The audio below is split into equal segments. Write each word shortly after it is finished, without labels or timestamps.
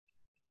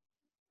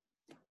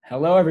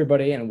Hello,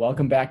 everybody, and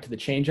welcome back to the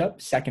Change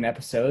Up, second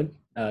episode.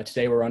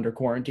 Today we're under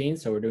quarantine,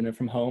 so we're doing it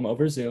from home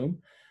over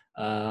Zoom.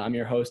 I'm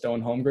your host,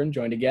 Owen Holmgren,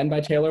 joined again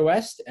by Taylor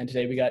West, and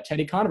today we got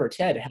Teddy Conover.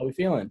 Ted, how we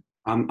feeling?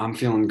 I'm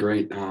feeling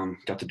great.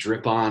 Got the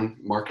drip on.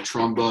 Mark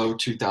Trumbo,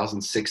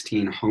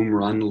 2016 home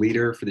run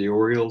leader for the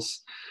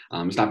Orioles.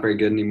 It's not very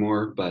good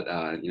anymore, but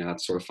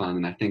that's sort of fun.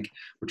 And I think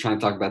we're trying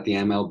to talk about the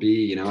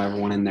MLB.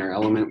 Everyone in their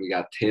element. We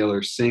got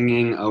Taylor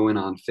singing, Owen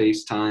on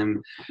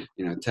FaceTime.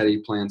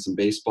 Teddy playing some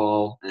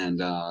baseball, and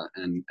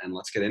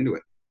let's get into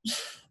it.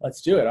 Let's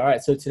do it. All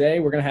right. So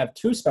today we're gonna have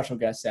two special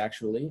guests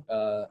actually,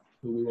 who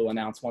we will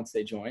announce once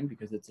they join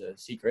because it's a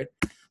secret.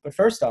 But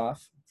first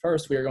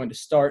we are going to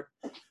start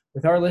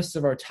with our list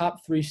of our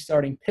top three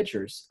starting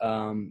pitchers.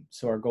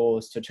 So our goal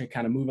is to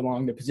kind of move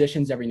along the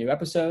positions every new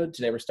episode.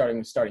 Today we're starting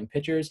with starting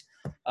pitchers.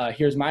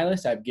 Here's my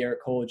list. I have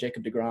Gerrit Cole,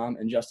 Jacob deGrom,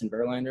 and Justin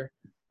Verlander.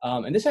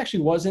 And this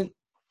actually wasn't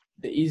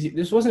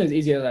this wasn't as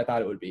easy as I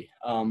thought it would be.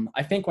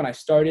 I think when I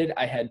started,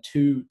 I had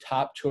two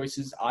top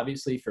choices,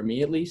 obviously for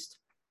me at least,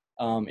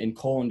 in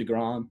Cole and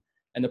deGrom.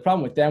 And the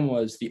problem with them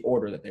was the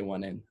order that they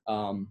went in.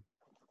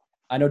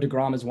 I know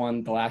deGrom has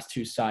won the last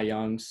two Cy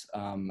Youngs.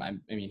 I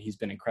mean, he's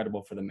been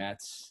incredible for the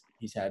Mets.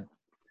 He's had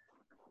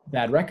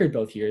bad record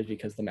both years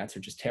because the Mets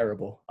are just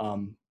terrible.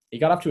 He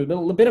got off to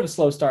a bit of a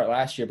slow start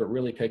last year, but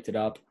really picked it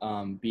up,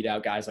 beat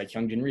out guys like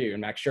Hyunjin Ryu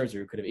and Max Scherzer,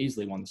 who could have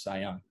easily won the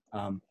Cy Young.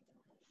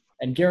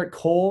 And Gerrit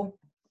Cole,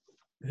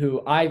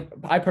 who I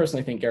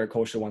personally think Gerrit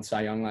Cole should have won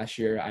Cy Young last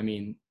year. I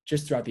mean,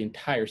 just throughout the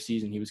entire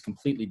season, he was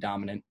completely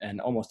dominant and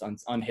almost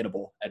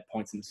unhittable at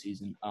points in the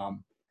season.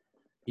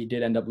 He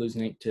did end up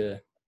losing it to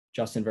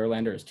Justin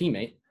Verlander, his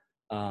teammate,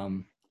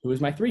 who was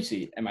my 3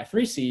 seed. And my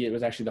 3 seed, it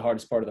was actually the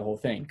hardest part of the whole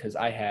thing because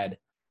I had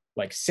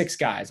like 6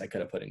 guys I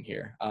could have put in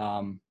here.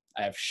 I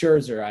have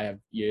Scherzer,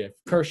 you have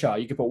Kershaw,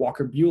 you could put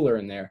Walker Buehler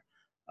in there.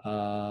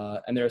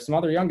 And there are some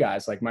other young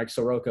guys like Mike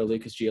Soroka,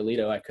 Lucas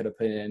Giolito I could have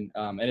put in.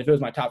 And if it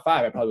was my top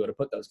 5, I probably would have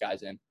put those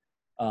guys in.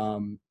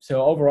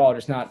 So overall,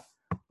 just not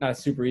a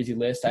super easy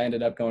list. I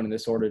ended up going in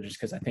this order just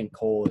because I think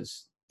Cole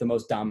is the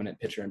most dominant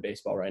pitcher in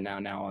baseball right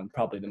now on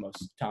probably the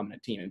most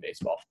dominant team in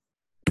baseball.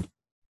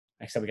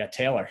 Next up, we got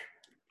Taylor.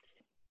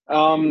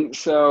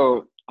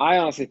 So I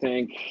honestly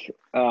think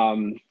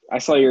I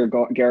saw your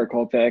Gerrit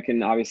Cole pick,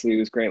 and obviously he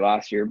was great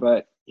last year,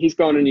 but he's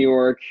going to New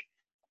York,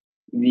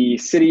 the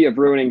city of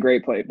ruining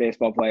great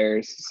baseball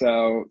players.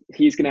 So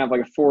he's going to have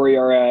like a 4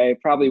 ERA,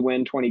 probably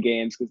win 20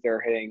 games because their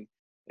hitting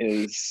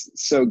is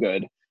so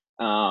good.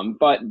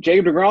 But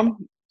Jacob deGrom,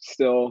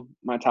 still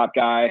my top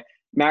guy.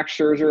 Max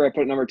Scherzer, I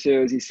put at number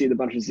 2 as you see the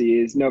bunch of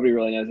Z's. Nobody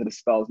really knows how to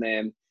spell his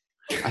name.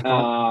 I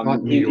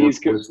thought New York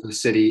was the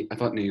city. I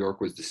thought New York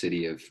was the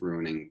city of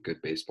ruining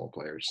good baseball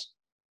players,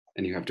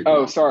 and you have to.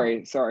 Oh,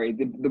 sorry,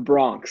 the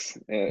Bronx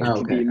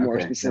to be more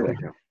specific.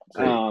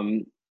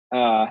 And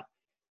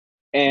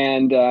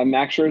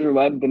Max Scherzer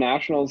led the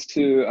Nationals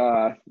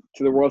to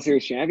the World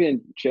Series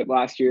championship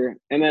last year,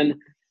 and then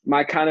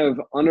my kind of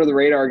under the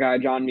radar guy,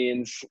 John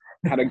Means,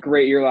 had a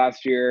great year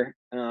last year.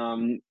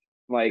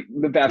 Like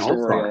the best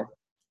Oriole,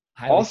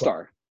 all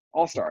star.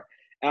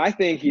 And I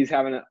think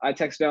I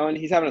texted Owen,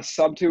 he's having a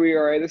sub 2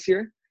 ERA this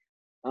year.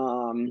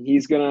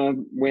 He's going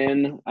to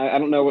win. I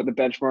don't know what the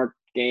benchmark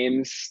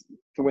games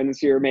to win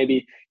this year.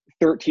 Maybe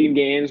 13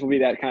 games will be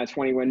that kind of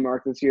 20 win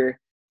mark this year.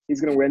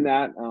 He's going to win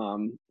that.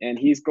 And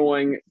he's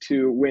going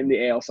to win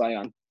the AL Cy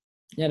Young.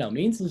 Yeah, no,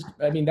 Means is,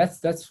 I mean,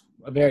 that's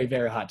a very,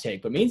 very hot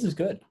take, but Means is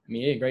good. I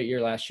mean, he had a great year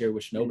last year,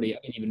 which nobody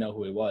didn't even know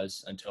who he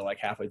was until like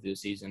halfway through the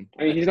season.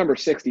 I mean, he's number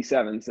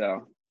 67,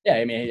 so. Yeah,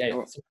 I mean,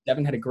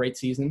 67 had a great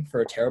season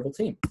for a terrible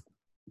team.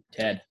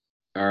 Ted.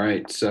 All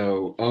right.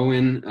 So,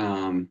 Owen,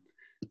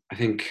 I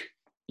think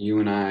you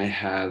and I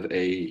have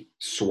a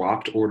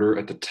swapped order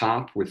at the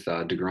top with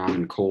deGrom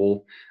and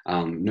Cole.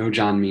 No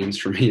John Means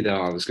for me,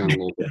 though. I was going a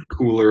little bit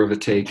cooler of a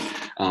take.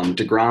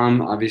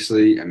 deGrom,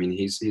 obviously, I mean,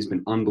 he's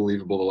been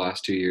unbelievable the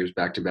last 2 years,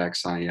 back-to-back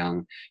Cy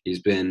Young.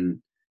 He's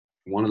been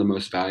one of the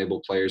most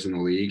valuable players in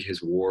the league.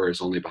 His WAR is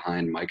only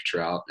behind Mike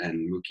Trout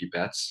and Mookie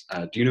Betts.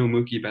 Do you know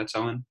Mookie Betts,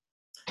 Owen?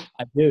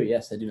 I do,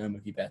 yes, I do know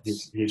Mookie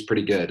Betts. He's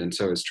pretty good, and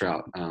so is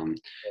Trout.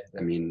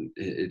 I mean,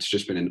 it's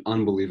just been an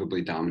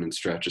unbelievably dominant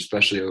stretch,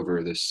 especially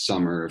over this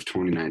summer of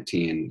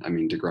 2019. I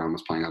mean, deGrom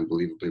was playing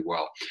unbelievably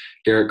well.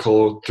 Gerrit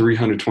Cole,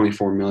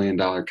 $324 million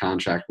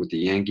contract with the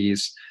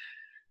Yankees.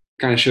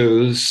 Kind of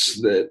shows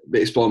that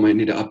baseball might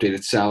need to update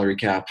its salary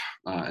cap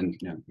and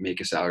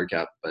make a salary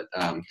cap, but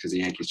because the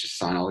Yankees just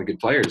sign all the good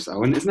players.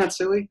 Oh, and isn't that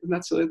silly? Isn't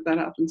that silly that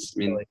happens? I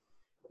mean,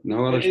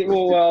 no other.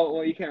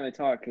 Well, you can't really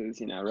talk because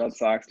Red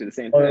Sox do the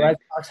same thing. The Red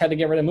Sox had to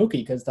get rid of Mookie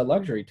because the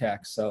luxury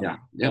tax. So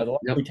the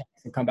luxury tax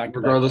will come back.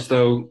 Regardless,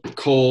 though,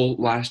 Cole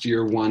last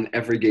year won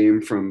every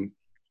game from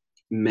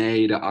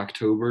May to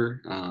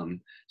October.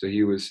 So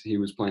he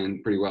was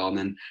playing pretty well. And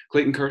then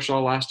Clayton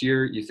Kershaw last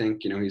year, you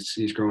think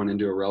he's growing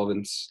into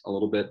irrelevance a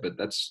little bit, but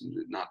that's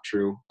not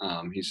true.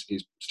 He's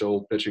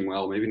still pitching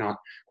well, maybe not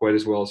quite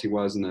as well as he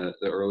was in the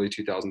early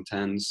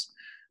 2010s,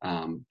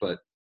 but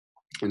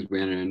as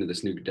we enter into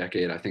this new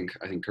decade, I think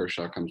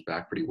Kershaw comes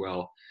back pretty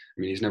well.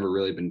 I mean, he's never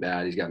really been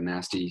bad. He's got a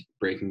nasty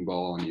breaking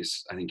ball, and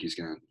I think he's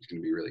gonna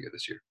be really good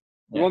this year.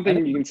 The one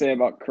thing you can say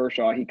about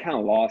Kershaw, he kind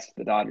of lost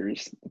the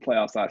Dodgers the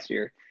playoffs last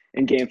year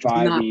in Game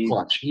 5. He's not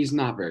clutch. He's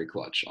not very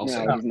clutch. I'll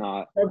say he's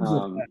not.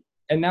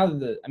 And now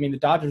the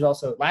Dodgers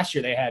also last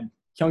year they had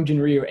Hyunjin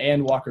Ryu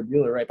and Walker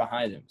Buehler right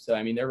behind him. So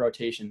I mean their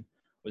rotation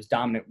was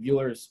dominant.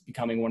 Buehler's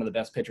becoming one of the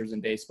best pitchers in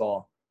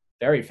baseball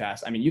very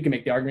fast. I mean you can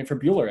make the argument for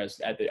Buehler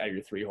at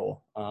your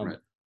 3-hole. Right.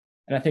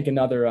 And I think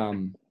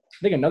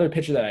another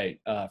pitcher that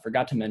I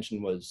forgot to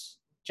mention was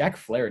Jack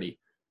Flaherty,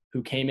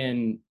 who came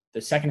in the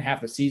second half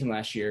of the season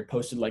last year,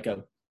 posted like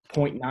a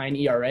 0.9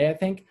 ERA, I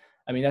think.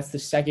 I mean, that's the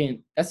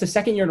second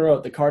year in a row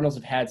the Cardinals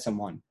have had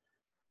someone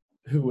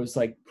who was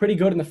like pretty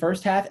good in the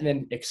first half and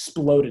then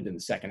exploded in the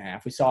second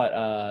half. We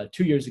saw it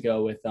 2 years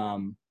ago with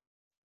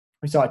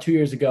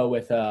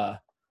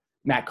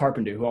Matt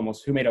Carpenter,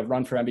 who made a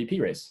run for MVP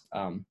race.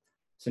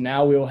 So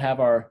now we will have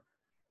our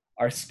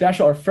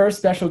first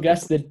special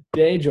guest of the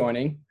day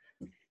joining,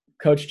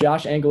 Coach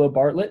Josh Angelo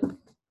Bartlett.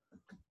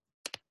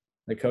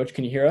 The coach,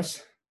 can you hear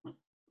us?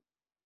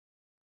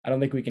 I don't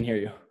think we can hear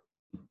you.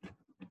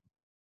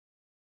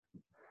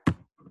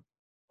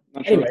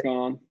 Not sure what's going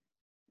on.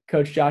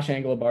 Coach Josh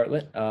Angelo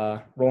Bartlett,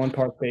 Roland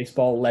Park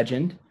baseball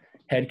legend,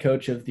 head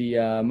coach of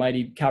the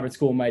mighty Calvert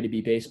School Mighty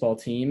Bee baseball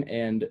team,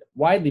 and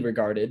widely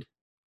regarded,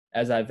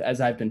 as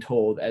I've been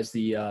told, as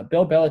the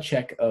Bill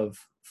Belichick of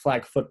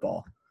flag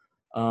football.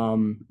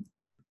 Now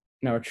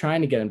we're trying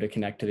to get him to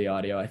connect to the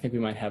audio. I think we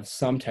might have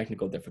some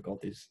technical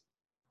difficulties.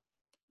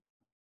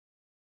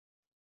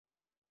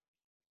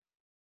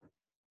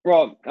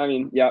 Well, I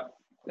mean, yeah,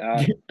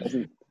 not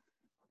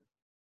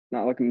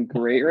looking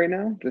great right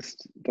now.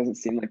 Just doesn't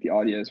seem like the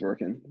audio is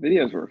working.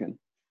 Video's working,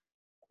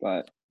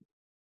 but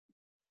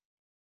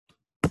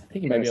I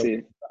think he might be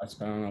able to us,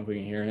 but I don't know if we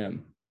can hear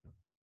him.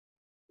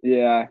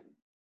 Yeah,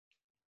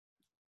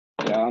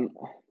 I'm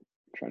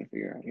trying to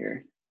figure out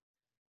here.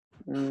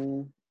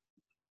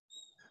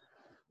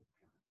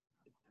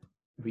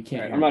 We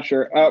can't. Right, I'm not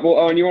sure. Well,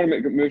 Owen, you want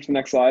to move to the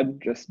next slide?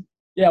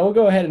 Yeah, we'll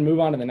go ahead and move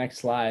on to the next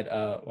slide.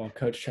 While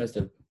Coach tries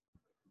to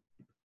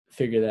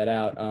figure that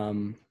out.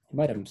 He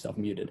might have himself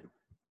muted.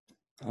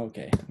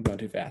 Okay, I'm going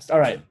too fast. All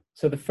right.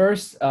 So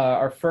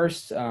our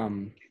first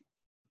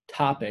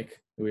topic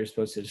that we were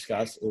supposed to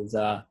discuss is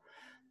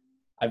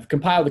I've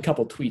compiled a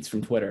couple tweets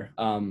from Twitter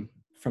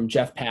from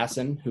Jeff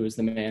Passan, who is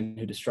the man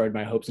who destroyed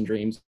my hopes and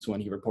dreams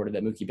when he reported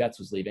that Mookie Betts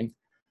was leaving.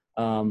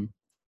 And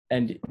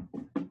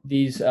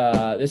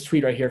this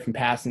tweet right here from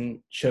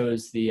Passan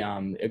shows the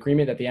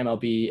agreement that the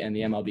MLB and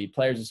the MLB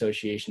Players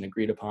Association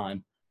agreed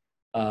upon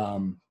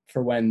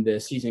for when the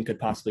season could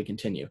possibly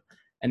continue.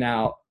 And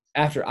now,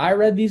 after I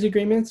read these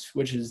agreements,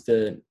 which is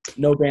the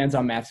no bans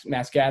on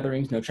mass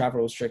gatherings, no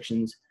travel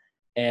restrictions,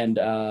 and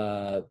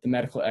the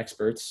medical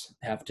experts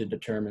have to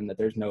determine that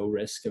there's no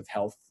risk of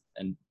health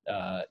and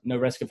no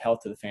risk of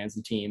health to the fans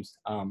and teams.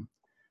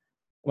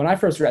 When I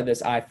first read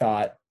this, I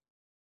thought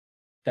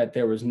that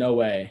there was no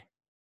way.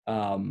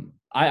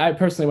 I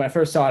personally, when I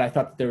first saw it, I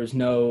thought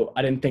that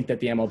I didn't think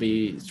that the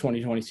MLB's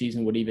 2020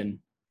 season would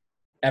even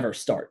ever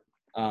start.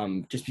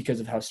 Just because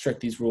of how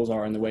strict these rules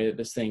are and the way that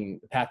the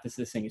path this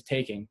thing is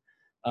taking.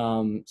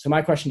 So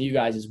my question to you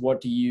guys is,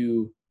 what do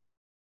you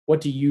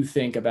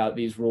think about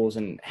these rules,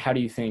 and how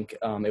do you think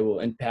it will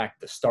impact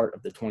the start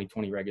of the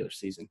 2020 regular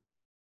season?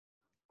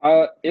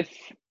 If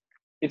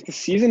the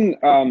season,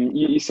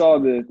 you saw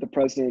the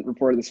president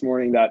reported this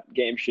morning that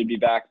games should be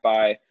back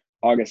by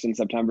August and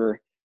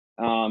September.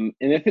 And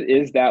if it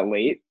is that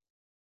late,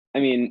 I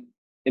mean,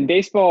 in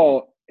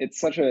baseball, it's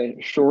such a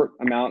short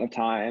amount of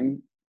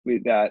time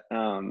that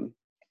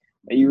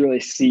you really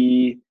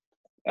see.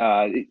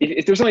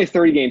 If there's only a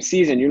 30-game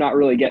season, you're not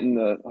really getting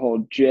the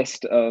whole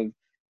gist of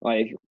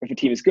like if a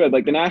team is good.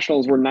 Like the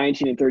Nationals were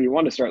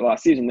 19-31 to start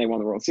last season; they won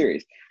the World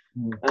Series.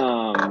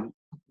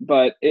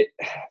 But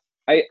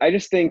I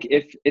just think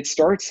if it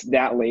starts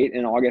that late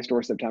in August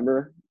or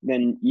September,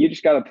 then you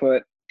just got to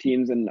put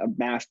teams in a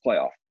mass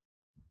playoff.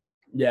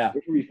 Yeah,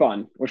 which would be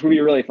fun. Which would be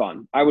really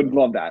fun. I would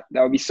love that.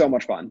 That would be so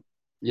much fun.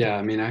 Yeah,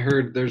 I mean, I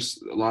heard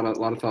there's a lot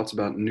of thoughts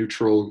about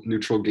neutral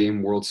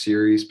game World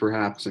Series,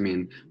 perhaps. I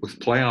mean, with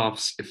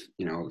playoffs,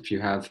 if you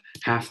have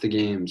half the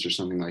games or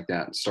something like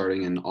that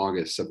starting in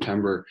August,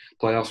 September,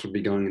 playoffs would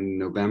be going in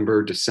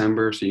November,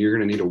 December. So you're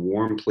going to need a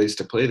warm place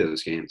to play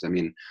those games. I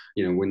mean,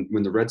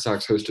 when the Red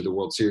Sox hosted the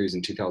World Series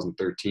in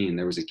 2013,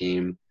 there was a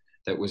game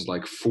that was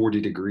like 40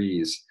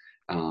 degrees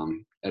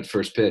at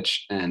first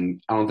pitch,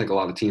 and I don't think a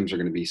lot of teams are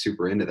going to be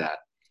super into that.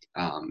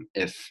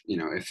 If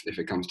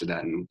it comes to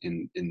that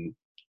in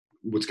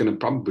what's going to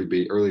probably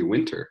be early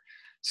winter.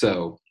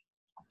 So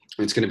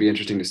it's going to be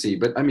interesting to see.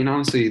 But I mean,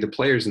 honestly, the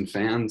players and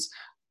fans,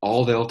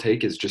 all they'll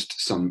take is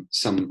just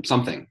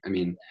something. I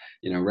mean,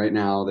 right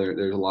now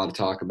there's a lot of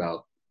talk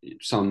about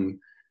some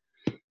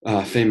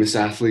famous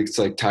athletes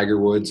like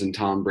Tiger Woods and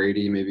Tom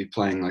Brady maybe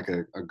playing like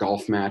a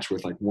golf match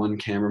with like one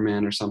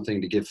cameraman or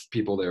something to give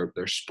people their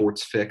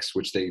sports fix,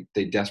 which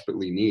they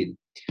desperately need.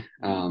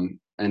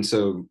 And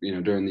so,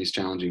 during these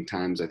challenging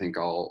times, I think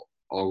all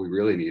we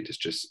really need is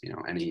just,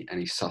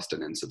 any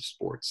sustenance of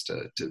sports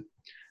to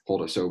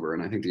hold us over.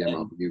 And I think the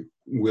MLB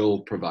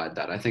will provide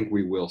that. I think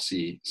we will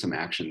see some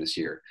action this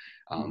year,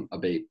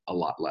 abate a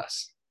lot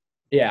less.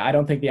 Yeah, I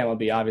don't think the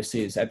MLB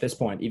obviously is at this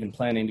point even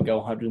planning to go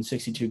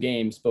 162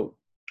 games, but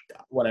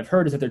what I've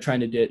heard is that they're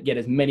trying to get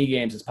as many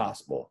games as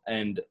possible.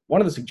 And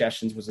one of the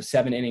suggestions was a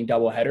 7-inning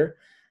doubleheader.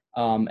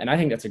 And I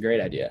think that's a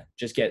great idea.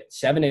 Just get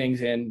 7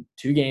 innings in,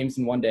 2 games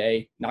in one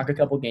day, knock a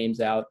couple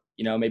games out,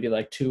 maybe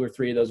like 2 or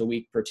 3 of those a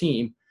week per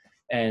team.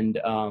 And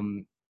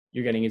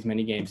you're getting as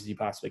many games as you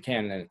possibly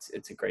can. And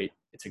it's a great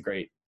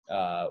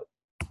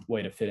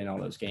way to fit in all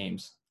those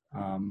games.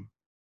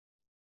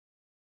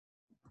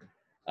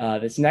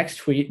 This next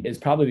tweet is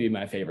probably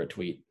my favorite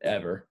tweet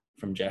ever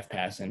from Jeff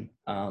Passan.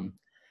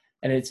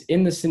 And it's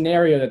in the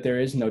scenario that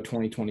there is no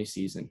 2020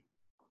 season.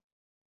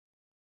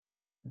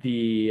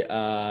 The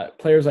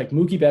players like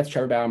Mookie Betts,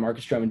 Trevor Bauer,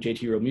 Marcus Stroman, and JT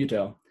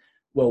Realmuto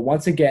will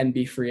once again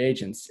be free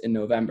agents in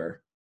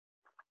November.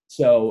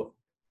 So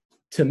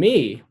to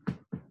me,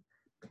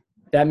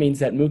 that means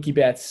that Mookie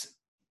Betts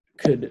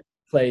could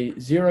play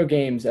 0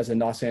 games as a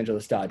Los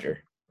Angeles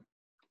Dodger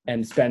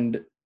and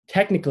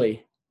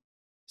technically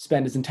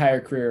spend his entire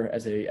career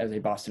as a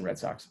Boston Red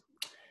Sox.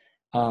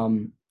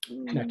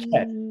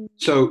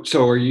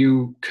 So are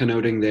you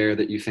connoting there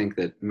that you think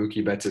that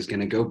Mookie Betts is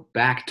going to go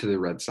back to the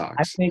Red Sox?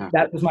 I think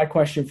that was my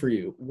question for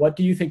you. What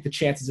do you think the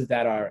chances of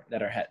that are?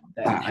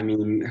 I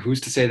mean,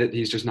 who's to say that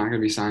he's just not going to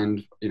be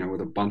signed,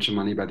 with a bunch of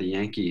money by the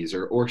Yankees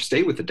or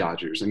stay with the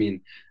Dodgers? I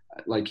mean,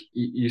 like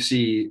you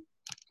see,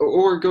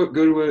 or go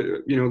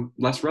to a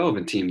less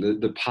relevant team.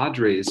 The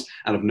Padres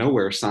out of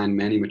nowhere signed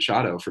Manny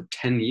Machado for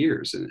 10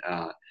 years, and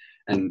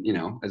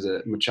as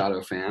a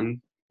Machado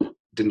fan,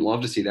 didn't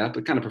love to see that,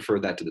 but kind of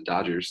preferred that to the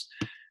Dodgers.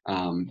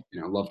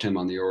 Loved him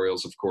on the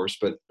Orioles, of course,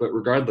 but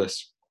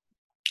regardless,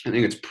 I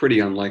think it's pretty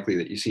unlikely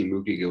that you see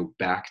Mookie go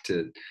back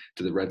to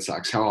the Red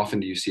Sox. How often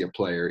do you see a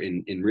player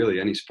in really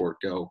any sport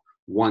go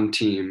one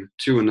team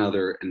to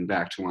another and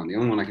back to one? The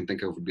only one I can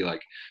think of would be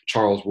like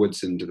Charles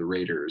Woodson to the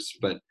Raiders,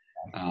 but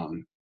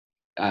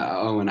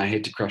and I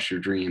hate to crush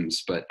your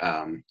dreams, but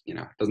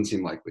it doesn't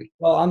seem likely.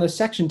 Well, on the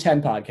Section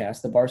 10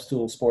 podcast, the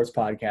Barstool Sports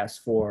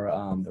podcast for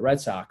the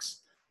Red Sox,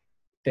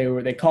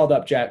 they called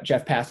up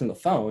Jeff Passan on the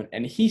phone,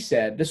 and he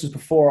said, this was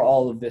before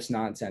all of this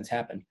nonsense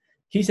happened,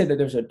 he said that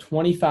there's a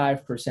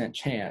 25%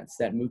 chance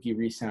that Mookie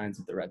re-signs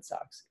with the Red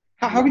Sox.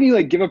 How can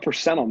you give a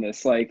percent on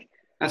this?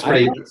 That's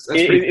pretty.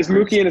 Is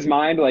Mookie in his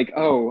mind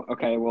oh,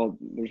 okay, well,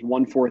 there's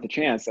 1/4 a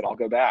chance that I'll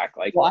go back?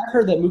 Well, I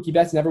heard that Mookie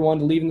Betts never wanted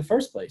to leave in the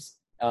first place,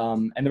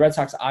 and the Red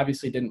Sox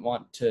obviously didn't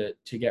want to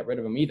get rid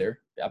of him either.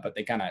 But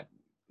they kind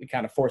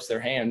of forced their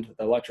hand,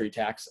 the luxury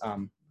tax,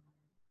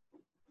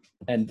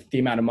 and the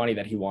amount of money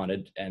that he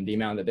wanted, and the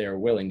amount that they were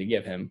willing to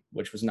give him,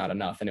 which was not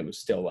enough, and it was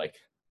still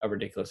a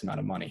ridiculous amount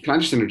of money. Can I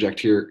just interject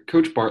here?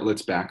 Coach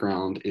Bartlett's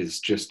background is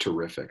just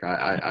terrific.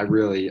 I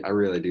really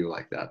do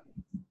like that.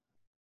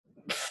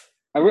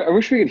 I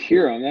wish we could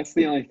hear him. That's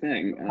the only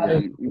thing.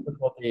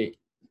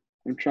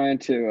 I'm trying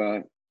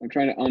to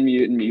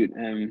unmute and mute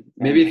him.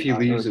 Maybe if he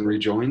leaves and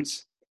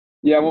rejoins.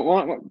 Yeah,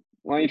 why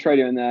don't you try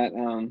doing that?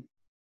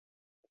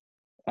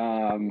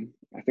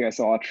 I think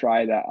I'll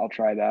try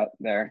that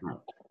there.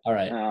 All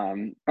right.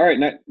 All right.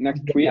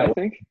 Next tweet, I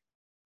think.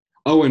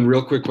 Oh, and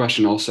real quick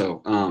question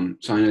also.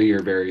 So I know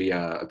you're very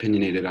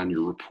opinionated on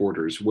your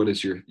reporters. What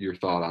is your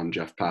thought on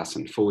Jeff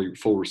Passan?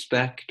 Full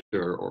respect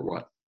or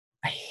what?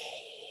 I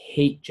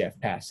hate Jeff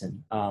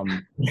Passan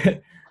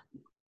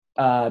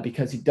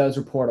because he does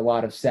report a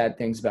lot of sad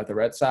things about the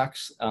Red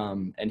Sox.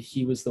 And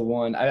he was the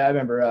one. I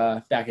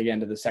remember back again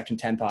to the Section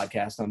 10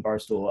 podcast on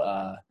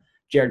Barstool.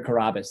 Jared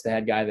Carabas, the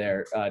head guy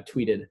there,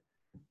 tweeted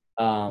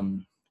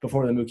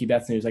before the Mookie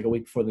Betts news, a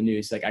week before the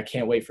news, I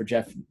can't wait for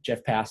Jeff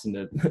Passan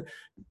to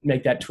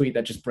make that tweet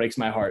that just breaks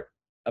my heart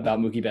about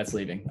Mookie Betts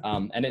leaving.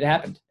 And it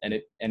happened, and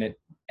it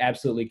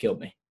absolutely killed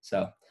me.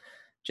 So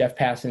Jeff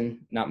Passan,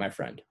 not my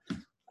friend.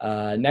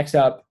 Next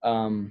up,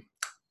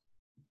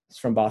 it's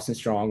from Boston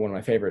Strong, one of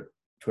my favorite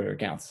Twitter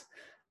accounts.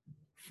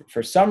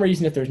 For some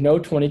reason, if there's no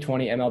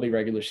 2020 MLB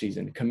regular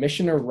season,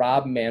 Commissioner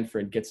Rob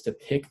Manfred gets to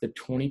pick the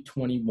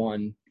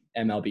 2021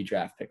 MLB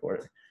draft pick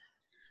order.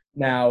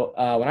 Now,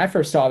 when I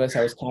first saw this,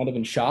 I was kind of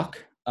in shock.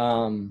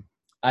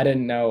 I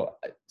didn't know.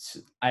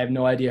 I have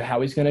no idea how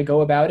he's going to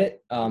go about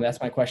it.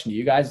 That's my question to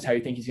you guys, is how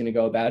you think he's going to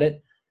go about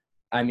it.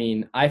 I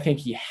mean, I think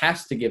he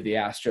has to give the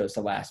Astros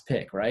the last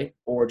pick, right?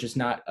 Or just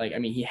not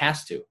he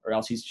has to, or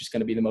else he's just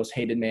going to be the most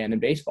hated man in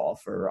baseball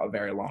for a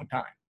very long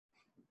time.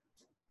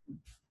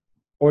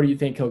 Or do you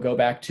think he'll go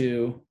back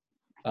to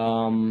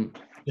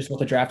just what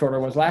the draft order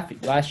was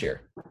last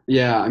year?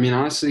 Yeah, I mean,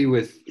 honestly,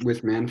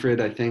 with Manfred,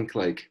 I think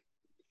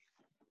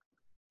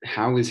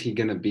how is he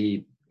going to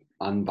be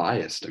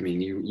unbiased? I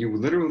mean, you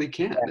literally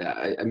can't.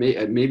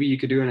 Maybe you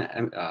could do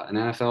an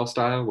NFL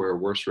style where a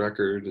worse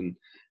record and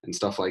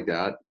stuff like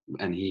that,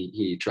 and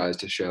he tries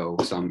to show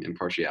some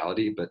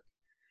impartiality. But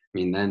I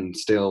mean, then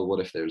still, what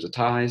if there's a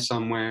tie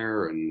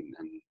somewhere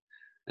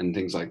and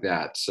things like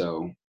that?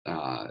 So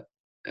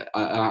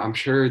I'm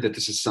sure that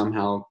this is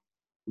somehow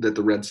that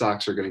the Red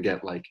Sox are going to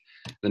get like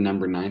the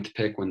number 9th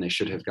pick when they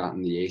should have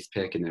gotten the 8th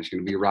pick, and there's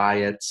going to be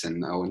riots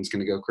and Owen's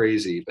going to go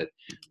crazy. But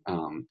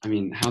I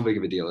mean, how big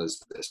of a deal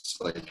is this?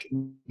 Like,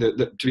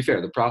 to be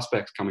fair, the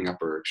prospects coming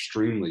up are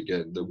extremely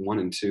good. The 1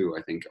 and 2,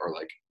 I think, are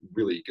like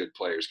really good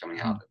players coming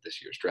out of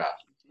this year's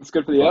draft. It's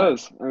good for the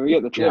O's. I mean, we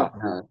get the two.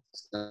 Yeah,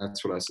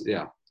 that's what I said.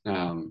 Yeah,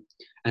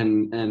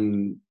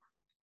 and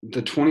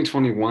the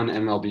 2021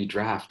 MLB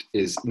draft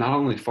is not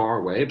only far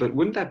away, but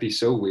wouldn't that be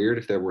so weird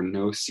if there were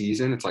no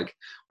season? It's like,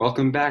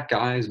 welcome back,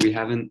 guys. We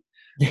haven't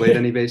played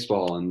any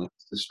baseball, and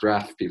let's just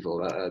draft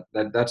people.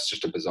 That's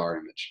just a bizarre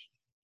image.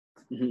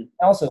 Mm-hmm.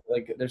 Also,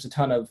 like, there's a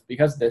ton of,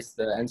 because of this,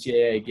 the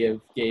NCAA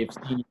gave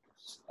seniors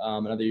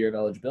another year of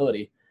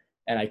eligibility,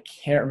 and I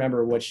can't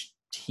remember which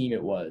team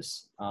it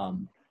was,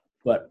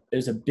 but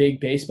there's a big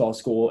baseball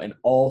school, and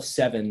all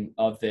 7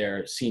 of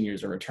their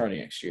seniors are returning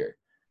next year.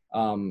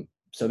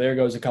 So there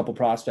goes a couple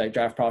draft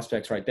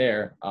prospects right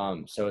there.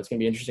 So it's going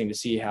to be interesting to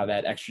see how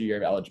that extra year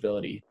of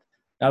eligibility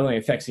not only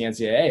affects the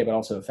NCAA, but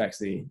also affects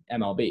the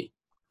MLB.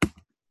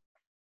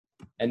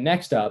 And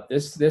next up,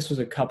 this was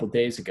a couple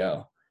days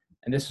ago,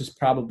 and this was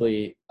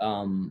probably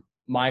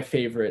my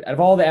favorite. Out of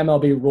all the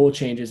MLB rule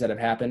changes that have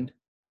happened,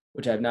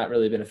 which I've not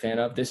really been a fan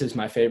of, this is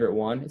my favorite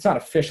one. It's not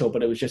official,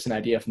 but it was just an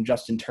idea from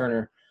Justin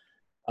Turner,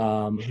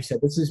 who said,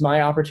 "This is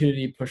my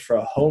opportunity to push for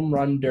a home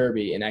run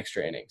derby in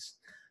extra innings."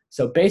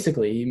 So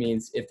basically, he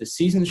means if the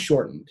season's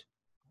shortened,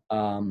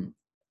 and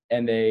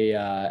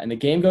the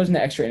game goes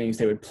into extra innings,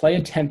 they would play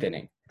a 10th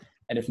inning,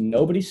 and if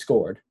nobody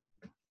scored,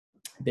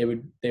 they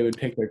would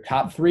pick their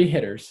top 3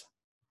 hitters,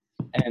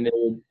 and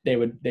they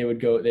would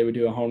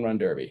do a home run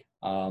derby.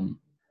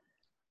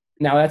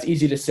 Now that's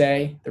easy to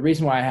say. The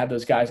reason why I have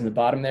those guys in the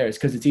bottom there is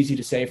because it's easy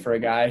to say for a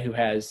guy who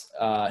has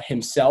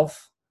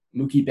himself,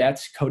 Mookie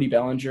Betts, Cody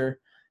Bellinger,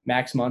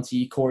 Max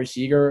Muncy, Corey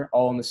Seager,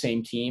 all on the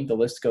same team. The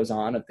list goes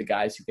on of the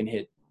guys who can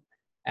hit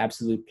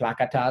absolute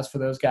placatas for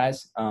those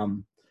guys.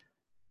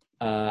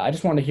 I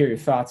just wanted to hear your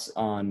thoughts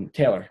on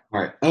Taylor.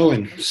 All right.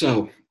 Owen,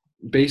 so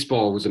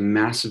baseball was a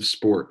massive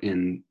sport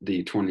in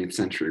the 20th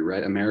century,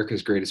 right?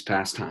 America's greatest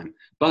pastime.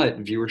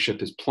 But viewership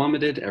has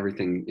plummeted.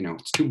 Everything,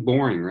 it's too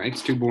boring, right?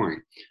 It's too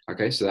boring.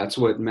 Okay, so that's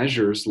what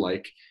measures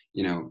like,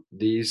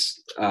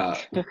 these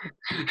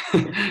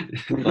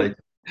like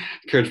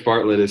Coach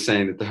Bartlett is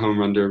saying that the home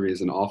run derby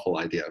is an awful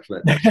idea.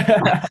 But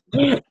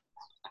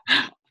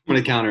I'm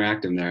going to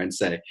counteract him there and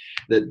say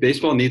that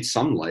baseball needs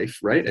some life,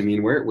 right? I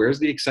mean, where's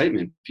the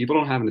excitement? People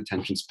don't have an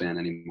attention span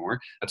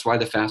anymore. That's why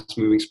the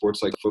fast-moving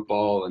sports like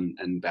football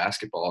and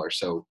basketball are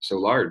so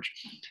large.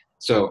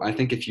 So I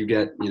think if you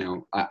get,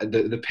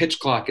 the pitch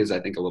clock is,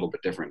 I think, a little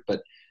bit different.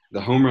 But the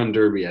home run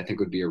derby, I think,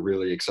 would be a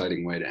really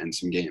exciting way to end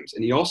some games.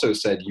 And he also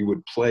said you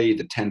would play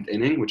the 10th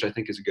inning, which I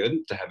think is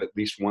good to have at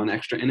least one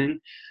extra inning.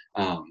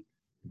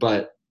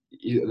 But,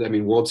 I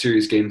mean, World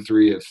Series Game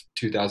 3 of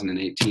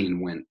 2018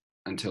 went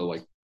until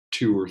like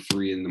 2 or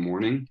 3 in the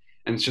morning,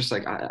 and it's just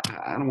like I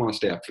don't want to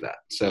stay up for that.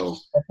 So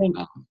I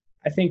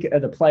think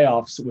the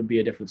playoffs would be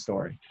a different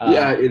story.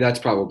 Yeah, that's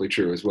probably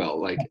true as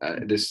well. Like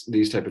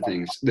these type of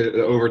things,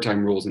 the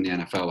overtime rules in the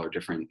NFL are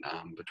different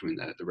between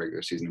the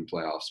regular season and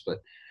playoffs. But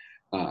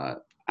I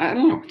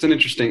don't know. It's an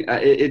interesting.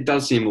 It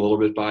does seem a little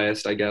bit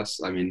biased, I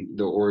guess. I mean,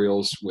 the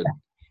Orioles would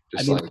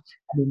just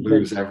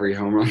lose every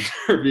home run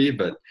derby,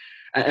 but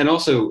and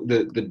also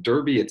the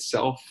derby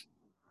itself.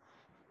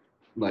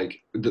 Like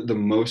the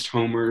most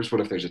homers,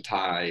 what if there's a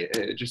tie?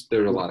 There's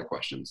a lot of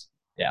questions.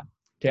 Yeah.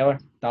 Taylor,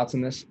 thoughts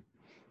on this?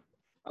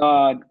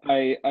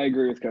 I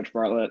agree with Coach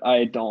Bartlett.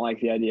 I don't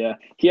like the idea.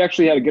 He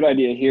actually had a good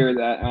idea here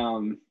that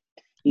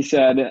he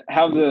said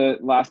have the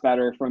last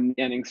batter from the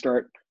inning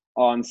start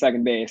on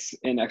second base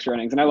in extra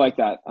innings, and I like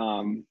that.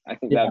 I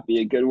think that'd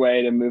be a good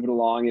way to move it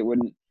along. It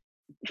wouldn't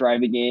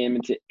drive the game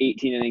into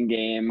 18-inning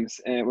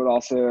games, and it would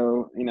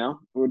also, it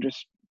would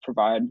just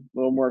provide a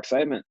little more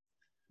excitement.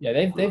 Yeah,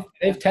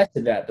 they've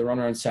tested that, the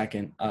runner on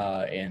second,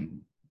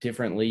 in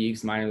different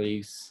leagues, minor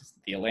leagues,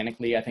 the Atlantic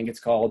League, I think it's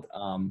called.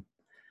 And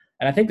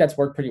I think that's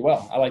worked pretty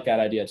well. I like that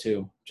idea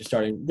too.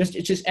 It's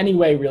just any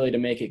way really to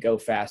make it go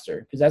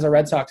faster. Because as a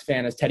Red Sox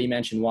fan, as Teddy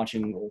mentioned,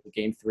 watching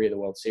Game 3 of the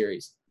World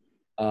Series,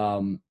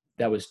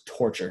 that was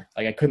torture.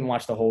 Like I couldn't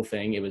watch the whole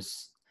thing. It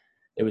was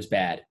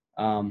bad.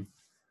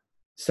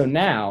 So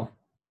now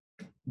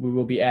we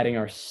will be adding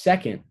our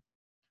second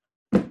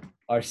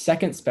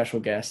special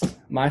guest,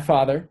 my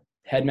father,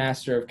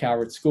 headmaster of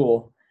Calvert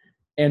School,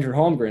 Andrew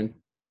Holmgren.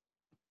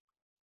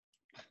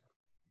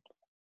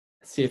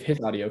 Let's see if his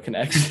audio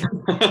connects.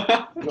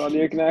 Does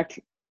audio connect?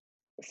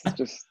 This is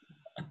just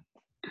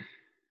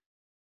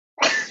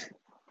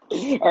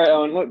all right,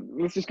 Owen.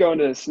 Let's just go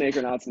into snake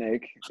or not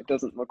snake. It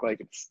doesn't look like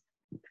it's.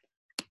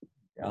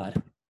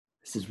 God,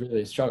 this is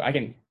really a struggle.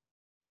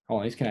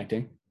 Hold on, he's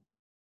connecting.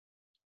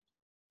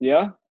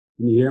 Yeah.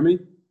 Can you hear me?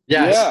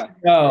 Yes.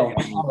 Yeah. Oh,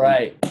 all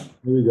right.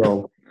 Here we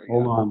go.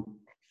 Hold on.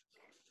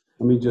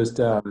 Let me just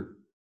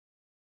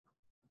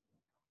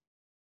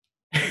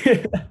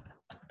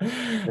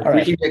If All we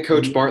right. can get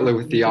Coach Bartlett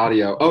with the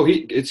audio. Oh,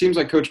 it seems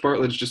like Coach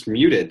Bartlett's just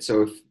muted.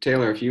 So if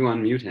you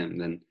unmute him,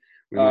 then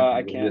we might be I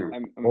able to can't. hear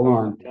him. I'm Hold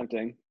on.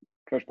 attempting.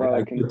 Coach I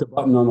Bartlett can. hit the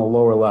button on the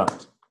lower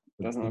left.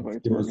 Doesn't look like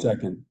it's Give me a working.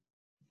 second.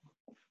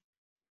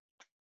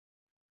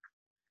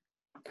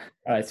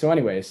 All right. So,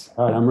 anyways,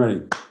 All right, I'm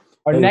ready.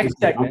 our Hey, next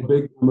listen, segment.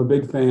 I'm a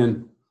big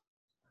fan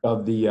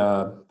of the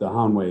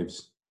Hound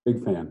Waves.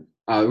 Big fan.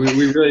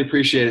 We really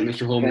appreciate it,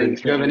 Mr. Holmgren.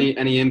 Thanks, Do you have man.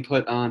 any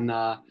input on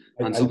I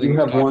something do we've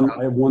have talked one. about?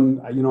 I have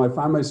one. I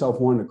find myself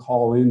wanting to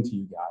call in to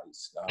you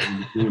guys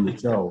when you're doing the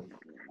show,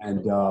 and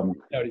I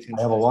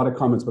have a lot of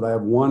comments, but I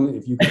have one.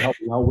 If you could help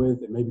me out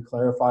with and maybe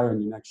clarify on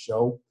your next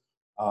show.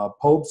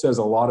 Pope says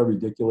a lot of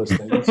ridiculous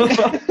things,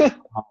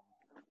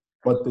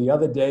 but the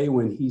other day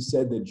when he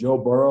said that Joe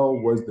Burrow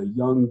was the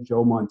young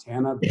Joe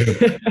Montana,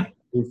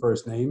 same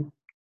first name,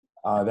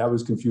 that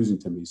was confusing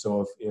to me.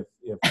 So if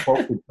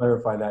Pope could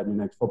clarify that in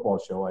your next football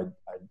show, I'd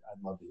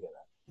love to hear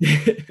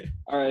that.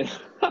 All right.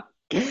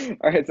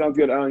 All right. Sounds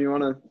good. Owen, you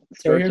want to So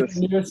start here's this?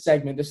 the newest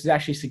segment. This is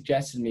actually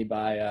suggested to me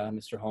by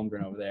Mr.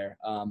 Holmgren over there.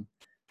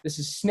 This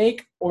is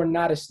snake or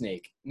not a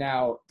snake.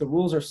 Now, the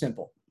rules are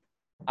simple.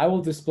 I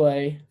will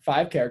display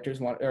five players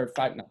one at a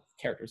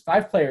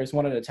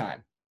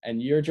time.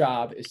 And your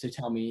job is to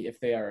tell me if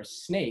they are a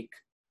snake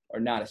or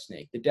not a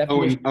snake. The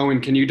definition. Owen,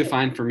 can you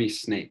define for me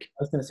snake?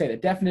 I was going to say the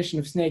definition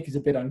of snake is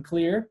a bit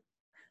unclear.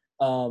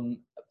 I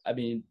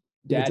mean,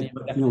 Dad, It's a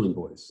gut feeling,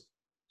 boys.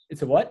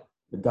 it's a what?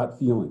 The gut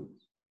feeling.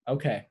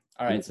 Okay.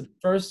 All right. So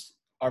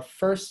our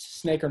first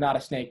snake or not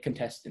a snake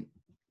contestant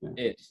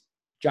is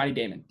Johnny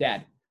Damon.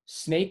 Dad,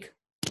 snake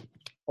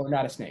or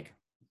not a snake?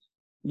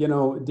 You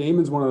know,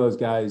 Damon's one of those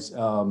guys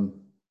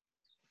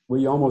where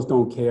you almost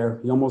don't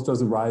care. He almost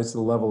doesn't rise to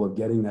the level of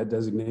getting that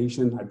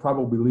designation. I'd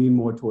probably lean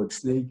more towards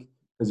snake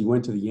because he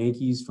went to the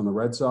Yankees from the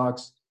Red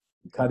Sox.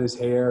 He cut his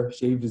hair,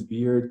 shaved his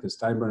beard because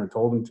Steinbrenner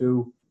told him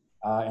to.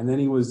 And then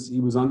he was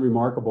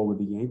unremarkable with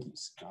the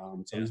Yankees.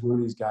 So he's one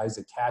of these guys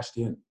that cashed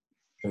in.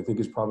 I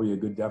think is probably a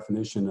good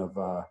definition of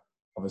a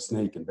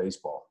snake in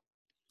baseball.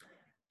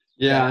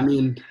 Yeah, I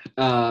mean,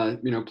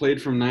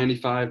 played from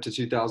 95 to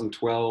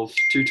 2012,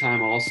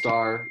 two-time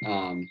All-Star,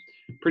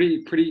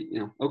 pretty,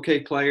 okay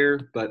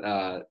player, but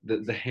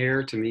the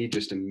hair to me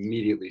just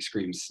immediately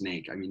screams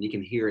snake. I mean, you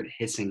can hear it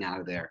hissing out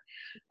of there.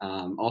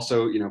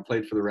 Also,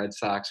 played for the Red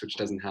Sox, which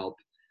doesn't help.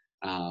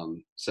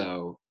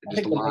 So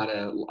just a lot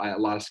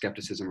of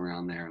skepticism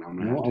around there. And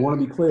I want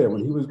to be clear.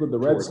 When he was with the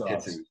Red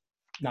Sox,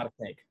 not a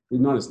snake. He's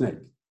not a snake.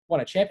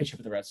 Won a championship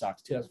with the Red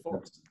Sox,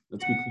 2004.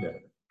 Let's be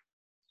clear.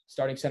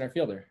 Starting center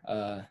fielder.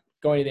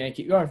 Going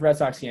from Red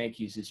Sox to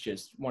Yankees is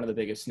just one of the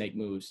biggest snake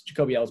moves.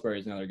 Jacoby Ellsbury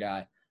is another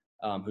guy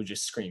who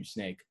just screams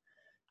snake.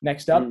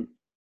 Next up,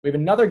 we have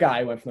another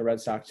guy who went from the Red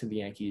Sox to the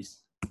Yankees.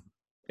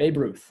 Babe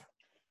Ruth.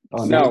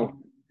 Oh, No.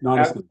 Not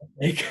a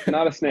snake.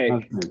 Not a snake.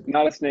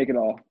 Not a snake at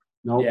all.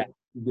 No. Yeah.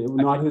 It was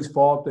not his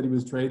fault that he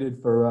was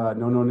traded for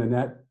No No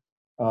Nanette,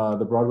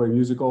 the Broadway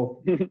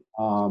musical.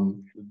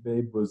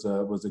 Babe was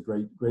a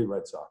great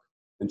Red Sox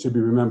and should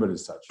be remembered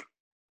as such.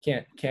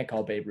 Can't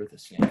call Babe Ruth a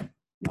snake.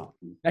 No.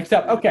 Next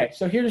up, okay,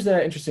 so here's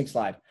the interesting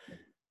slide.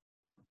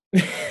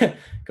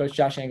 Coach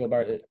Josh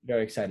Engelbart,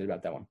 very excited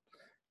about that one.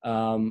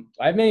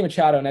 I have Manny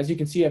Machado, and as you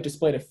can see, I've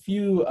displayed a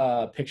few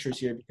pictures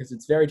here because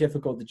it's very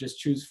difficult to just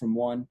choose from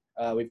one.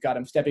 We've got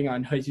him stepping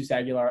on Jesus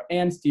Aguilar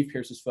and Steve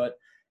Pierce's foot,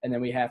 and then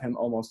we have him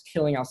almost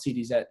killing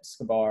Alcides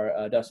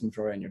Escobar, Dustin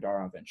Pedroia, and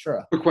Yordaro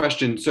Ventura. Quick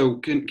question. So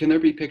can there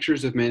be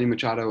pictures of Manny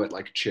Machado at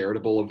like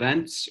charitable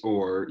events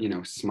or,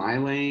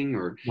 smiling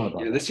or,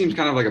 this seems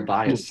kind of like a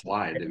biased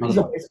slide. This is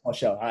a baseball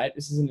show, all right?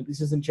 This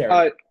isn't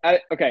charity.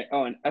 Okay,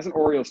 Owen, as an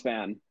Orioles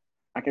fan,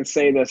 I can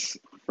say this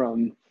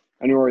from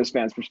an Orioles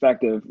fan's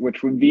perspective,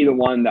 which would be the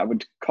one that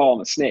would call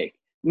him a snake.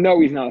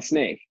 No, he's not a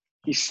snake.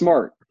 He's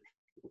smart.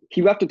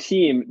 He left a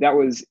team that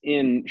was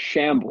in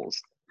shambles.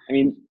 I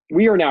mean,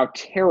 we are now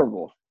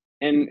terrible.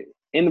 And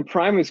in the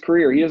prime of his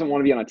career, he doesn't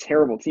want to be on a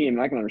terrible team,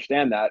 and I can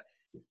understand that.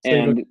 So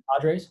and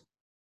Padres?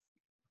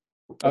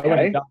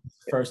 Okay.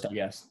 First, I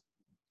guess.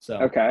 So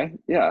okay,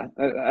 yeah,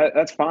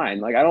 that's fine.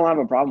 Like, I don't have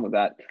a problem with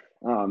that.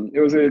 It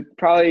was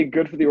probably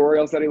good for the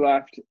Orioles that he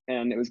left,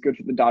 and it was good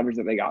for the Dodgers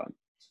that they got him.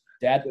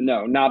 Dad?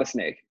 No, not a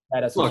snake.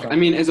 Look, I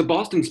mean, as a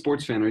Boston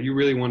sports fan, are you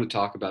really want to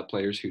talk about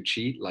players who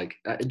cheat? Like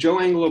Joe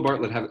Angelo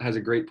Bartlett has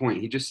a great point.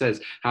 He just says,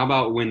 how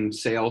about when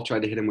Sale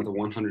tried to hit him with a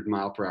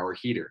 100-mile-per-hour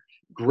heater?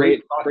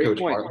 Great thought, Coach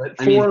point.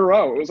 Bartlett. Four in a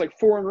row. It was like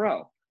 4 in a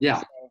row. Yeah,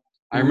 so,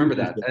 I remember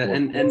that.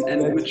 And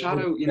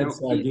Machado, that's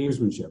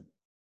gamesmanship.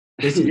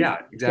 Yeah,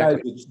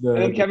 exactly. And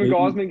then Kevin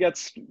Gausman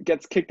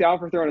gets kicked out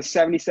for throwing a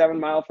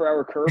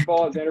 77-mile-per-hour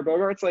curveball at Xander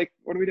Bogaerts. Like,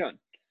 what are we doing?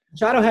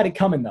 Machado had it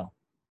coming, though.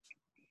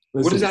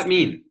 Listen, what does that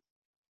mean?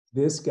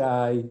 This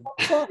guy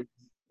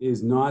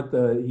is not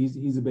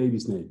he's a baby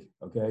snake,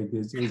 okay?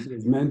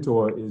 His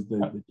mentor is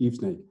the chief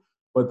snake.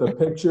 But the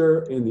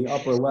picture in the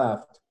upper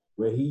left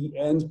where he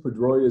ends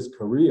Pedroia's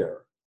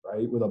career,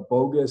 right, with a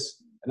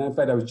bogus, and in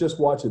fact, I was just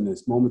watching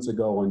this moments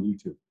ago on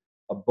YouTube,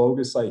 a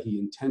bogus site. He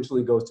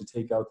intentionally goes to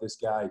take out this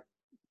guy.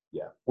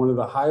 Yeah, one of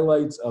the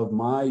highlights of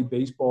my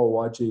baseball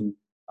watching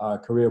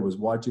career was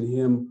watching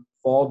him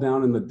fall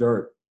down in the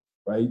dirt,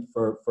 right,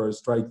 for a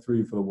strike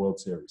 3 for the World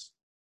Series.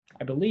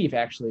 I believe,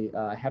 actually,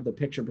 I have the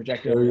picture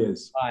projected There he on the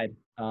is. slide.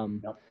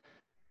 Yep.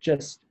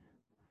 Just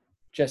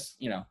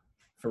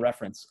for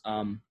reference.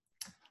 All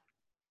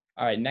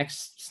right,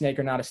 next snake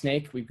or not a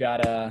snake, we've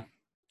got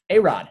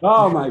A-Rod.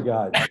 Oh, my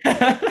God.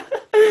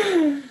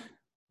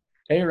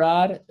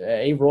 A-Rod,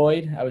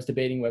 A-Royd. I was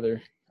debating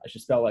whether I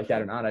should spell it like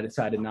that or not. I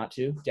decided not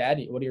to. Dad,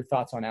 what are your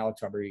thoughts on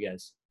Alex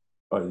Rodriguez?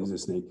 Oh, he's a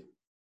snake.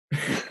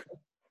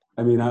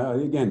 I mean,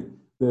 again,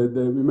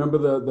 remember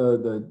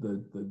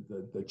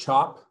the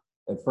chop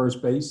at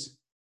first base,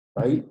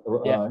 right?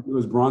 Yeah. It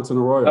was Bronson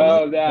Arroyo.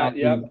 Oh, that,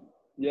 yep.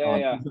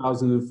 Yeah.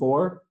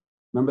 2004.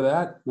 Remember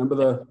that?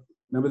 Remember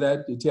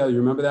that, Taylor? You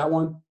remember that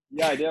one?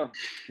 Yeah, I do.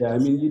 Yeah, I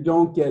mean, you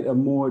don't get a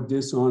more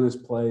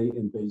dishonest play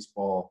in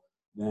baseball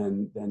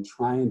than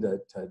trying to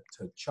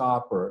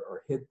chop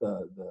or hit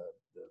the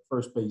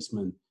first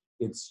baseman.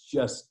 It's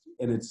just,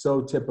 and it's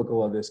so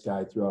typical of this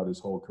guy throughout his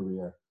whole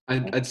career.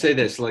 I'd say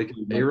this, like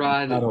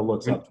A-Rod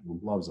looks up to him,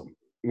 loves him.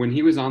 When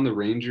he was on the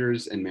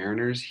Rangers and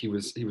Mariners, he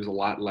was a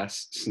lot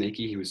less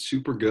snaky. He was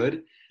super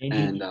good,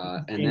 and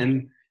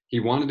then he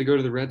wanted to go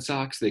to the Red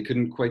Sox. They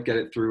couldn't quite get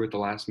it through at the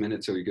last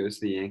minute, so he goes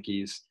to the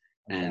Yankees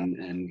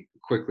and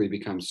quickly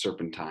becomes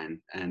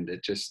serpentine. And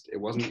it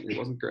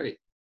wasn't great.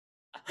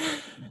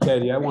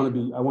 Teddy, I want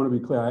to be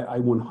clear. I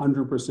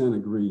 100%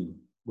 agree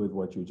with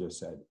what you just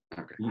said.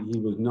 Okay. He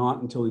was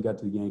not until he got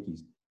to the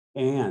Yankees.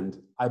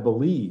 And I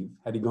believe,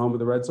 had he gone with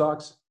the Red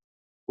Sox,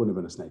 wouldn't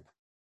have been a snake.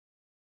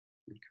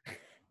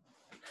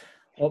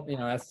 Well,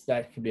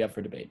 that could be up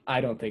for debate.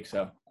 I don't think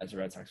so, as a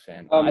Red Sox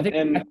fan. I think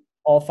and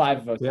all 5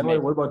 of us. Taylor,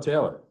 what about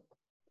Taylor?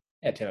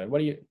 Yeah, Taylor. What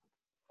do you?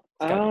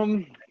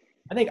 I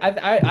think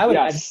I would.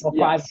 Yes, all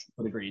 5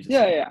 would agree.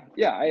 Yeah.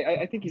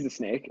 I think he's a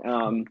snake.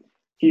 I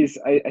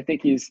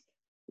think he's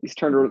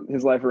turned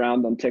his life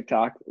around on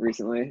TikTok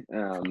recently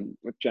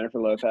with Jennifer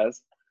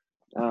Lopez.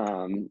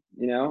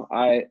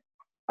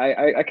 I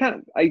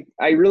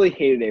really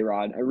hated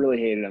A-Rod. I really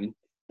hated him,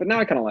 but now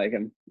I kind of like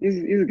him. He's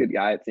a good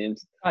guy, it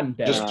seems.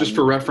 Just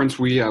for reference,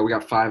 we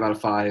got 5 out of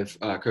 5.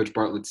 Coach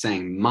Bartlett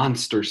saying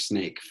monster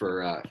snake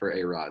for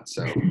A-Rod.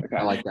 So okay.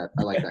 I like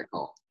that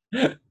call.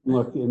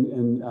 Look,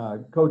 and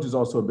Coach is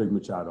also a big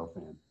Machado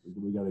fan.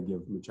 We got to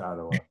give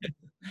Machado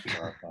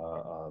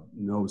a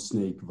no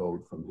snake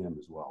vote from him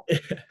as well.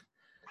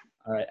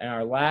 All right, and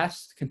our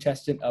last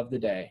contestant of the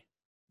day,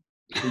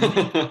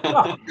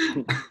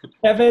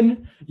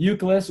 Kevin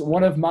Youkilis,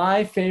 one of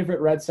my favorite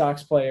Red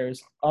Sox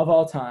players of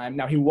all time.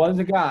 Now, he was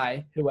a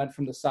guy who went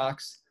from the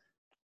Sox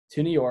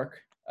to New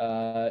York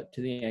to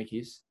the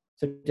Yankees.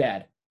 So,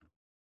 Dad,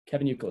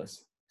 Kevin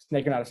Youkilis,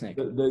 snake or not a snake?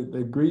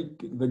 The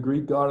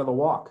Greek god of the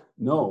walk.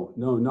 No,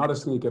 not a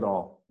snake at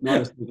all.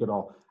 Not a snake at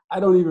all. I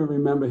don't even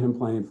remember him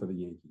playing for the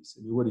Yankees.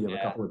 I mean, what do you have,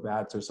 a couple of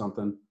bats or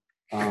something?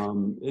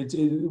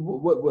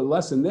 What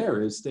lesson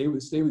there is stay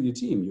with your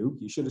team.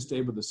 You should have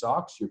stayed with the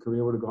Sox. Your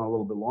career would have gone a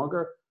little bit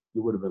longer.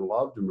 You would have been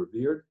loved and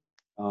revered.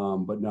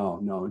 But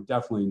no,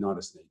 definitely not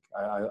a snake.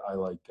 I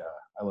like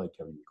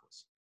Kevin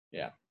Youkilis.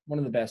 Yeah, one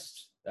of the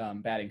best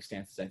batting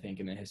stances I think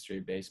in the history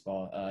of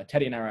baseball.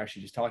 Teddy and I were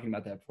actually just talking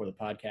about that before the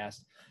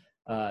podcast.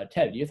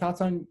 Ted, your thoughts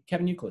on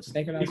Kevin Youkilis?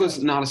 Snake or not?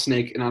 Youkilis, not a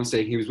snake.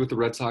 He was with the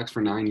Red Sox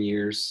for 9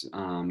 years.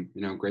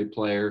 Great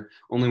player.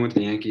 Only went to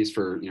the Yankees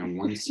for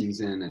one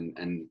season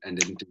and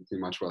didn't do too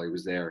much while he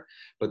was there.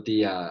 But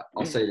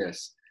I'll say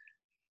this: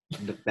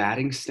 the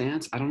batting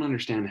stance. I don't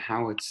understand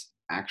how it's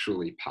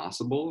actually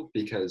possible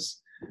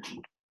because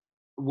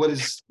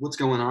what's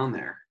going on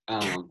there?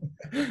 And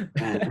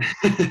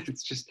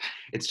it's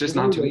just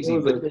not too easy.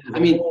 But I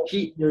mean,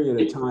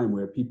 period of time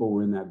where people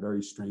were in that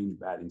very strange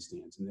batting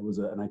stance, and there was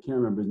and I can't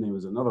remember his name. It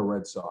was another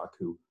Red Sox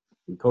who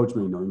Coach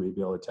may know. He may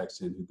be able to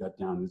text in. Who got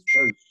down in this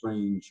very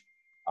strange,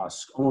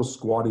 almost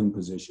squatting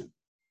position,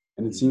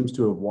 and it seems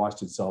to have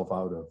washed itself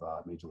out of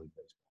Major League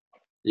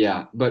Baseball.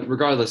 Yeah, but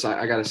regardless,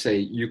 I got to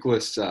say,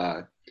 Youkilis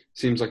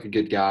seems like a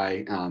good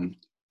guy.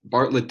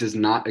 Bartlett does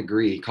not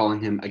agree, calling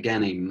him,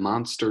 again, a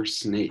monster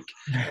snake.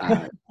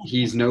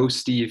 He's no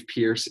Steve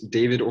Pearce.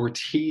 David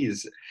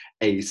Ortiz,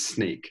 a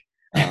snake.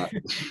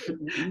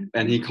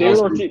 And he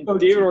calls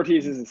David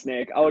Ortiz is a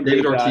snake. I'll agree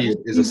David with Ortiz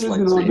that. is a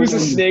snake. He was a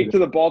snake to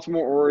the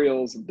Baltimore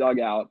Orioles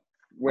dugout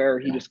where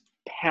he just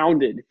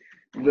pounded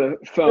the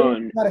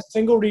phone. There's not a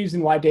single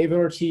reason why David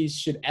Ortiz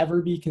should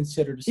ever be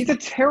considered a snake. He's a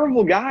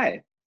terrible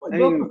guy. I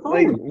mean,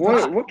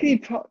 what can he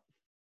talk?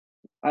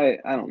 I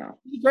don't know.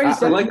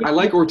 I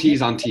like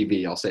Ortiz on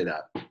TV. I'll say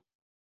that.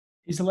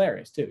 He's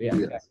hilarious too. Yeah.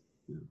 Yes.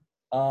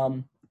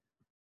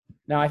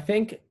 Now I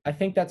think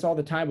that's all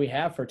the time we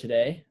have for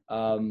today.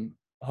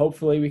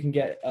 Hopefully we can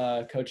get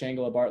Coach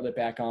Angela Bartlett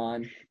back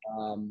on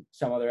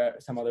some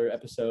other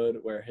episode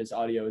where his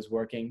audio is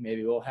working.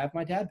 Maybe we'll have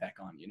my dad back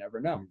on. You never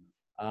know.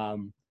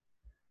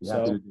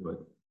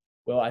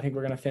 Well, I think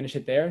we're going to finish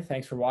it there.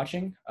 Thanks for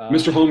watching.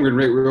 Mr. Holmgren,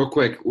 real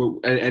quick,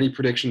 any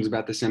predictions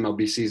about this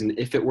MLB season?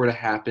 If it were to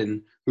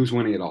happen, who's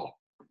winning it all?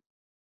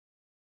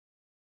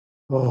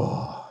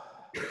 Oh,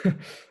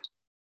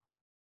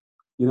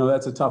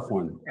 that's a tough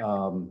one.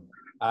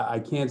 I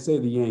can't say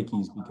the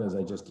Yankees because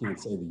I just can't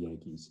say the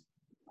Yankees.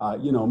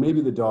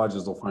 Maybe the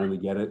Dodgers will finally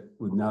get it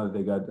now that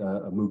they got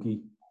a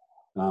Mookie.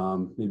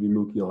 Maybe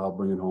Mookie will help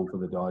bring it home for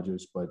the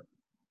Dodgers, but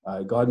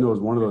God knows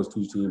one of those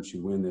two teams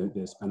should win.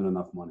 They're spending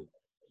enough money.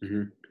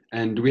 Mm-hmm.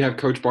 And do we have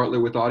Coach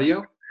Bartlett with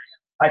audio?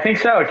 I think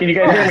so. Can you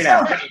guys hear me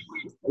now?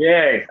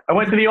 Yay. I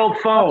went to the old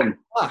phone,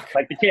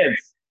 like the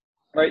kids.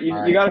 All right,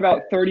 you got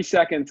about 30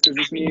 seconds because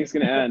this meeting is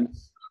going to end.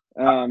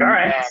 All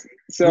right.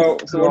 So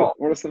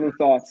what are some of the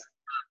thoughts?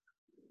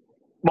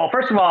 Well,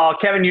 first of all,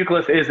 Kevin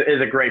Youkilis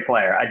is a great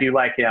player. I do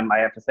like him. I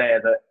have to say,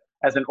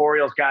 as an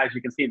Orioles guy, as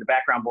you can see in the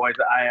background, boys,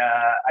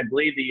 I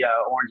bleed the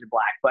orange and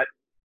black. But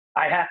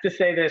I have to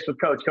say this with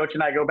Coach. Coach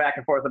and I go back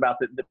and forth about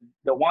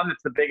the one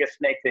that's the biggest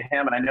snake to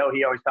him, and I know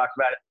he always talks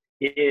about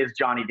it, is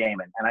Johnny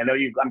Damon. And I know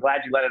I'm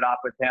glad you let it off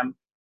with him.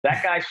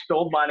 That guy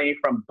stole money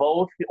from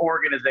both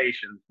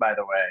organizations, by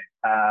the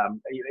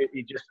way.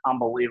 He's just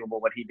unbelievable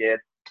what he did.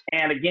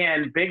 And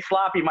again, Big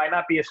Sloppy might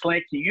not be a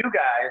snake to you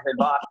guys in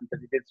Boston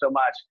because he did so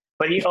much,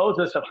 but he owes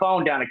us a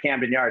phone down at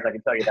Camden Yards, I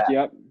can tell you that.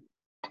 Yep.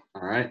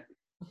 All right.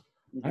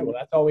 All right, well,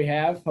 that's all we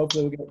have.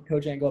 Hopefully we'll get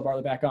Coach Angelo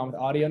Bartlett back on with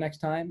audio next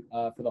time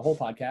for the whole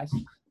podcast.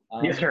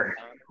 Yes, sir.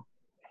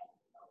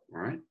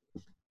 All right.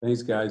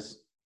 Thanks, guys.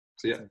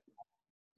 See ya.